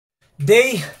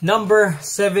Day number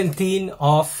 17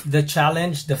 of the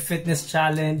challenge, the fitness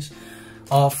challenge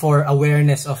for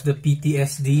awareness of the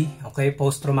PTSD, okay,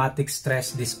 post-traumatic stress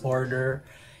disorder,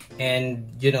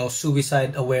 and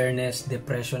suicide awareness,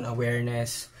 depression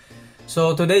awareness.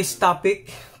 So today's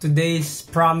topic, today's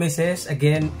promises,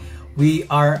 again, we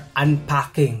are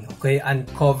unpacking, okay,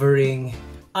 uncovering,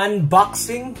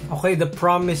 unboxing, okay, the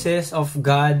promises of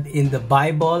God in the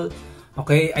Bible.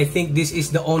 Okay, I think this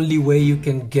is the only way you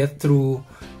can get through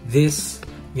this,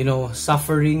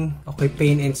 suffering, okay,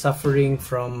 pain and suffering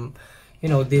from,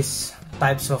 these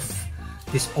types of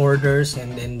disorders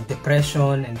and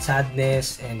depression and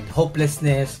sadness and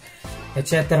hopelessness,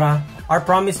 etc. Our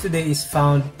promise today is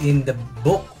found in the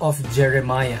book of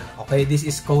Jeremiah. Okay, this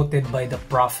is quoted by the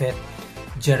prophet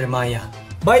Jeremiah.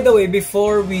 By the way,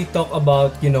 before we talk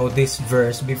about, this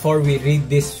verse, before we read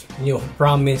this,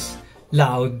 promise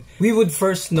loud, we would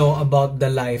first know about the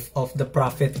life of the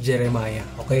prophet Jeremiah.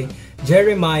 Okay,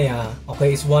 Jeremiah,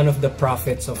 okay, is one of the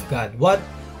prophets of God. What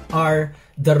are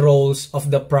the roles of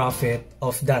the prophet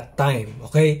of that time?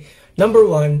 Okay, number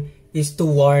one is to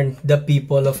warn the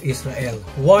people of Israel.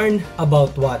 Warn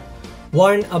about what?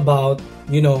 Warn about,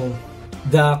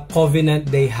 the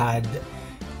covenant they had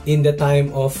in the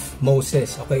time of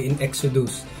Moses, okay, in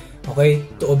Exodus. Okay,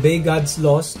 to obey God's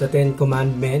laws, the 10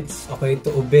 commandments, okay,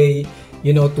 to obey,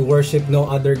 to worship no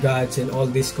other gods and all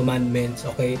these commandments,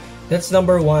 okay, that's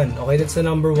number one, okay, that's the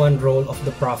number one role of the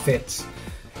prophets.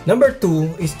 Number two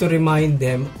is to remind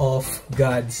them of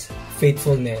God's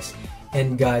faithfulness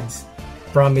and God's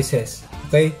promises,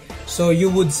 okay, so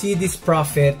you would see these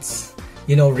prophets,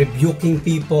 rebuking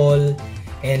people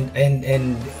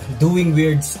and doing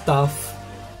weird stuff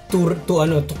to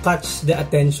catch the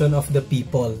attention of the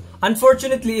people.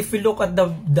 Unfortunately, if we look at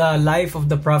the life of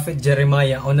the prophet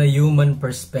Jeremiah on a human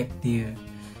perspective,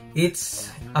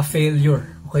 it's a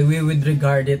failure. Okay, we would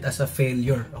regard it as a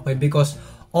failure. Okay, because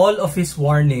all of his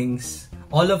warnings,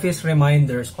 all of his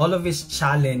reminders, all of his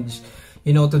challenge,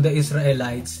 to the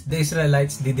Israelites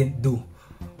didn't do.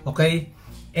 Okay,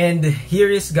 and here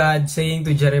is God saying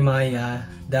to Jeremiah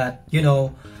that,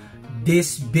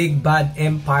 this big bad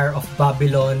empire of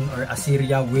Babylon or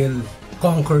Assyria will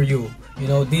conquer you.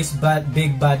 This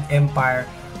big bad empire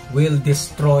will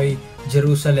destroy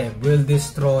Jerusalem, will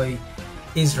destroy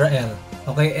Israel.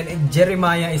 Okay, and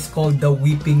Jeremiah is called the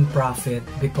weeping prophet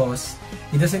because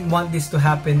he doesn't want this to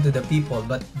happen to the people,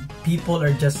 but people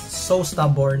are just so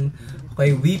stubborn.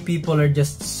 Okay, we people are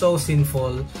just so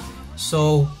sinful,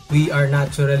 so we are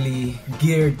naturally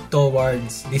geared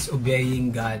towards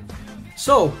disobeying God.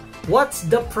 So what's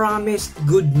the promised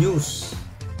good news?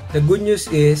 The good news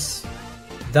is,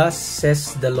 thus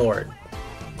says the Lord,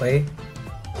 okay,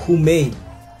 who made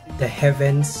the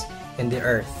heavens and the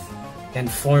earth and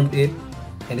formed it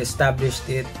and established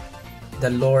it.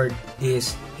 The Lord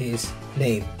is his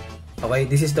name. Okay,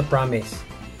 this is the promise.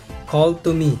 Call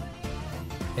to me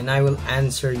and I will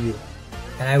answer you,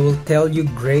 and I will tell you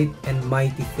great and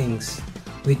mighty things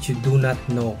which you do not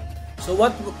know. So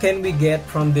what can we get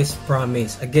from this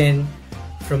promise? Again,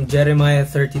 from Jeremiah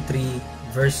 33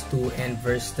 verse 2 and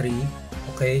verse 3,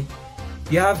 okay,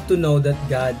 you have to know that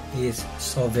God is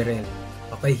sovereign.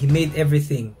 Okay, he made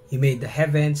everything. He made the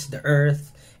heavens, the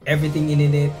earth, everything in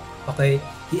it. Okay,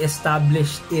 he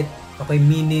established it. Okay,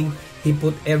 meaning he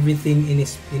put everything in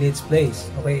its place.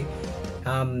 Okay,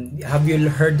 have you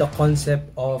heard the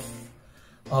concept of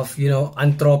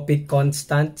anthropic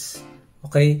constants?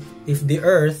 Okay, if the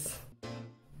earth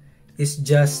is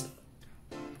just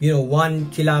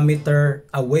 1 kilometer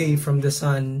away from the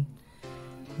sun,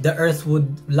 the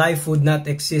life would not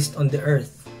exist on the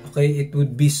earth. Okay, it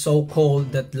would be so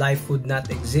cold that life would not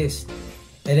exist.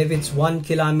 And if it's 1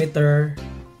 kilometer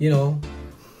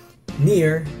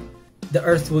near, the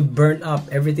earth would burn up,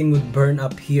 everything would burn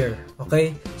up here.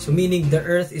 Okay, so meaning the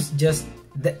earth is just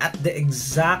at the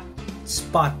exact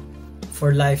spot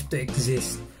for life to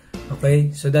exist. Okay,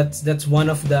 so that's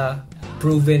one of the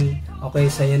proven, okay,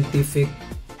 scientific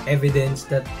evidence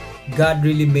that God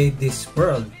really made this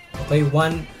world. Okay,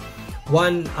 one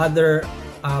other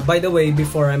by the way,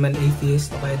 before, I'm an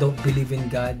atheist. Okay, I don't believe in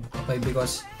God. Okay,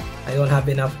 because I don't have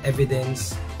enough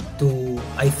evidence to,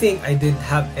 I think I did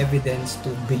have evidence to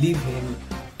believe him,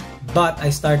 but I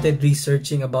started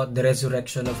researching about the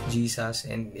resurrection of Jesus,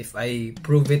 and if I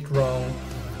prove it wrong,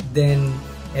 then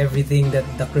everything that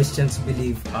the Christians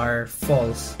believe are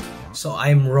false. So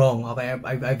I'm wrong.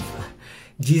 Okay,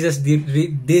 Jesus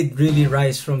did really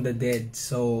rise from the dead.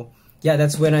 So yeah,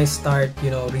 that's when I start,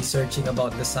 researching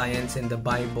about the science and the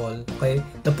Bible. Okay,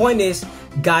 the point is,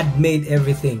 God made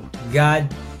everything. God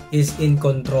is in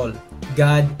control.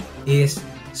 God is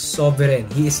sovereign.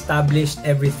 He established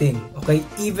everything. Okay?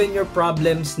 Even your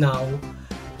problems now,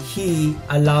 He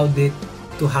allowed it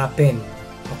to happen.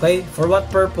 Okay? For what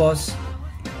purpose?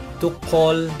 To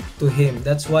call to Him.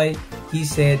 That's why He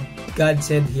said, God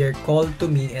said here, call to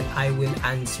me and I will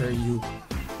answer you.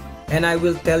 And I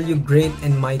will tell you great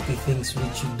and mighty things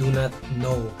which you do not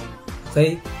know.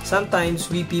 Okay? Sometimes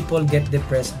we people get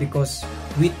depressed because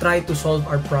we try to solve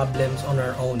our problems on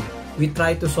our own. We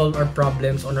try to solve our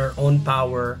problems on our own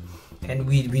power. And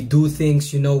we do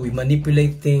things, you know, we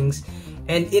manipulate things.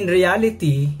 And in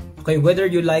reality, okay, whether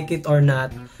you like it or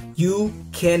not, you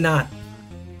cannot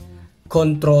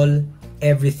control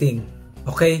everything.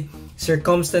 Okay?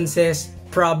 Circumstances,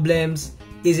 problems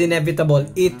is inevitable.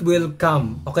 It will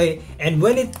come. Okay? And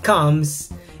when it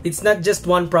comes, it's not just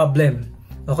one problem.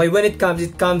 Okay? When it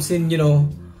comes in, you know,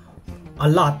 a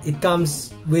lot. It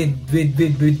comes with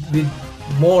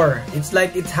more. It's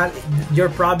like your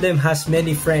problem has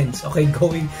many friends. Okay?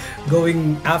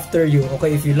 Going after you.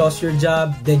 Okay? If you lost your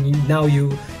job, then now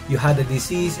you had a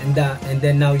disease, and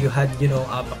then now you had, you know,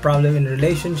 a problem in a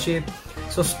relationship.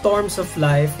 So storms of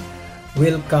life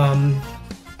will come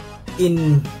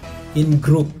in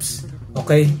groups.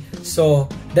 Okay? So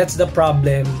that's the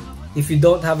problem. If you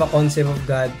don't have a concept of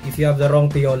God, if you have the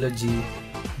wrong theology,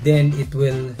 then it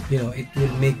will, you know, it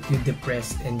will make you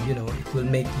depressed, and, you know, it will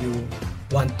make you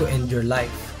want to end your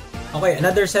life. Okay,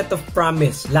 another set of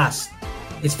promise, last.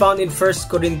 It's found in 1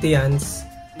 Corinthians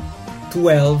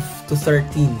 12 to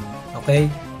 13. Okay?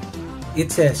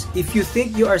 It says, if you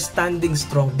think you are standing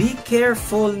strong, be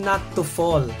careful not to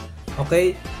fall.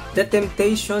 Okay? The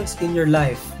temptations in your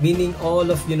life, meaning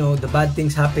all of, you know, the bad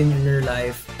things happening in your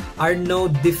life, are no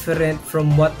different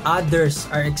from what others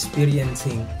are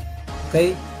experiencing.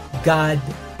 Okay? God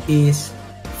is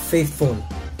faithful.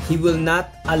 He will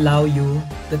not allow you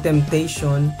the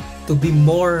temptation to be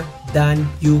more than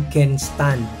you can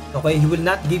stand. Okay? He will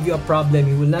not give you a problem.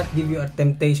 He will not give you a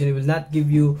temptation. He will not give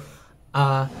you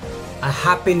a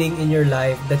happening in your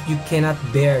life that you cannot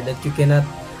bear, that you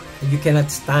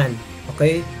cannot stand.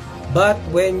 Okay? But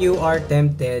when you are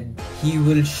tempted, He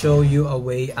will show you a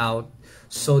way out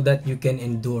so that you can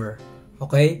endure.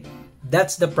 Okay?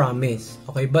 That's the promise.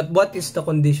 Okay? But what is the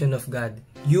condition of God?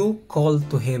 You call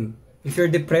to Him. If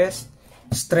you're depressed,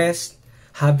 stressed,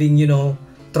 having, you know,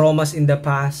 traumas in the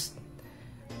past,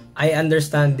 I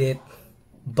understand it,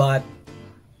 but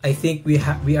I think we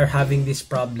are having these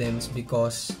problems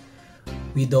because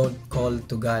we don't call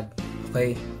to God.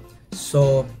 Okay?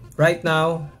 So right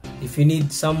now, if you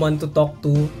need someone to talk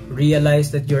to, realize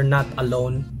that you're not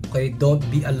alone. Okay? Don't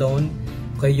be alone.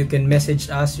 Okay? You can message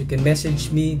us. You can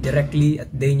message me directly at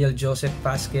Daniel Joseph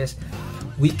Vasquez.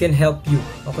 We can help you.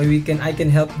 Okay? I can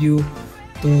help you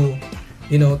to,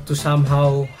 you know, to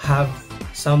somehow have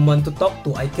someone to talk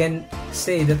to. I can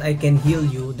say that I can heal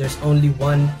you. There's only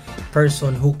one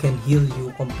person who can heal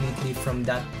you completely from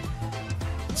that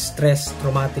stress,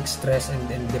 traumatic stress and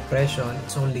depression.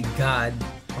 It's only God.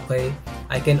 Okay?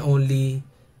 I can only,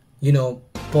 you know,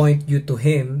 point you to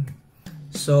Him.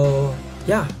 So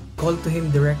yeah, call to Him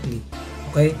directly.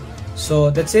 Okay? So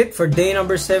that's it for day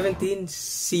number 17.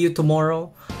 See you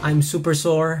tomorrow. I'm super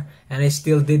sore and I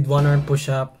still did 1 arm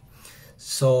push-up.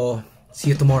 So see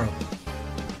you tomorrow.